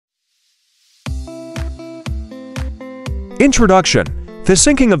Introduction. The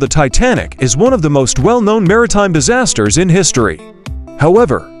sinking of the Titanic is one of the most well-known maritime disasters in history.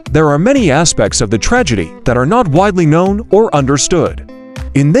 However, there are many aspects of the tragedy that are not widely known or understood.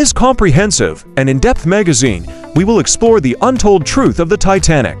 In this comprehensive and in-depth magazine, we will explore the untold truth of the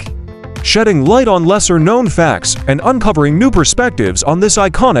Titanic, shedding light on lesser-known facts and uncovering new perspectives on this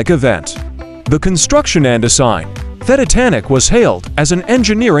iconic event. The construction and design. The Titanic was hailed as an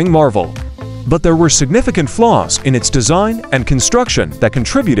engineering marvel, but there were significant flaws in its design and construction that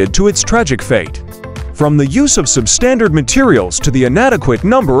contributed to its tragic fate. From the use of substandard materials to the inadequate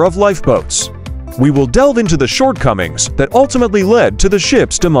number of lifeboats, we will delve into the shortcomings that ultimately led to the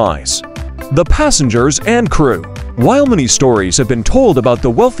ship's demise. The passengers and crew. While many stories have been told about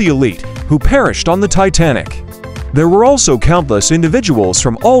the wealthy elite who perished on the Titanic, there were also countless individuals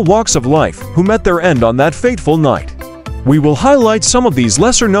from all walks of life who met their end on that fateful night. We will highlight some of these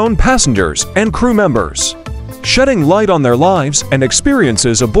lesser-known passengers and crew members, shedding light on their lives and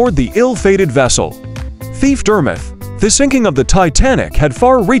experiences aboard the ill-fated vessel. The sinking of the Titanic had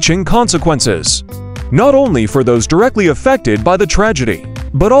far-reaching consequences, not only for those directly affected by the tragedy,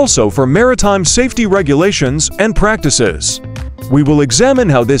 but also for maritime safety regulations and practices. We will examine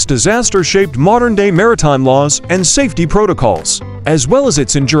how this disaster shaped modern-day maritime laws and safety protocols, as well as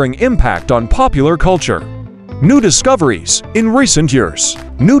its enduring impact on popular culture. New discoveries. In recent years,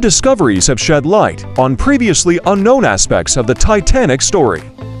 new discoveries have shed light on previously unknown aspects of the Titanic story.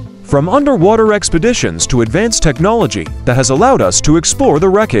 From underwater expeditions to advanced technology that has allowed us to explore the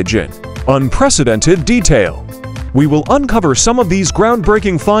wreckage in unprecedented detail. We will uncover some of these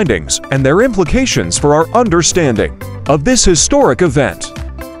groundbreaking findings and their implications for our understanding of this historic event.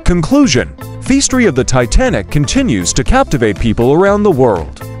 Conclusion. The history of the Titanic continues to captivate people around the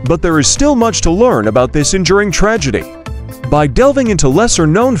world, but there is still much to learn about this enduring tragedy. By delving into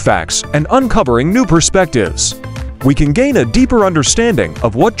lesser-known facts and uncovering new perspectives, we can gain a deeper understanding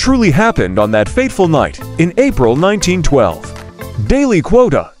of what truly happened on that fateful night in April 1912. Daily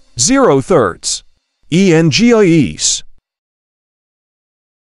Quota, 0 thirds. ENGIEs.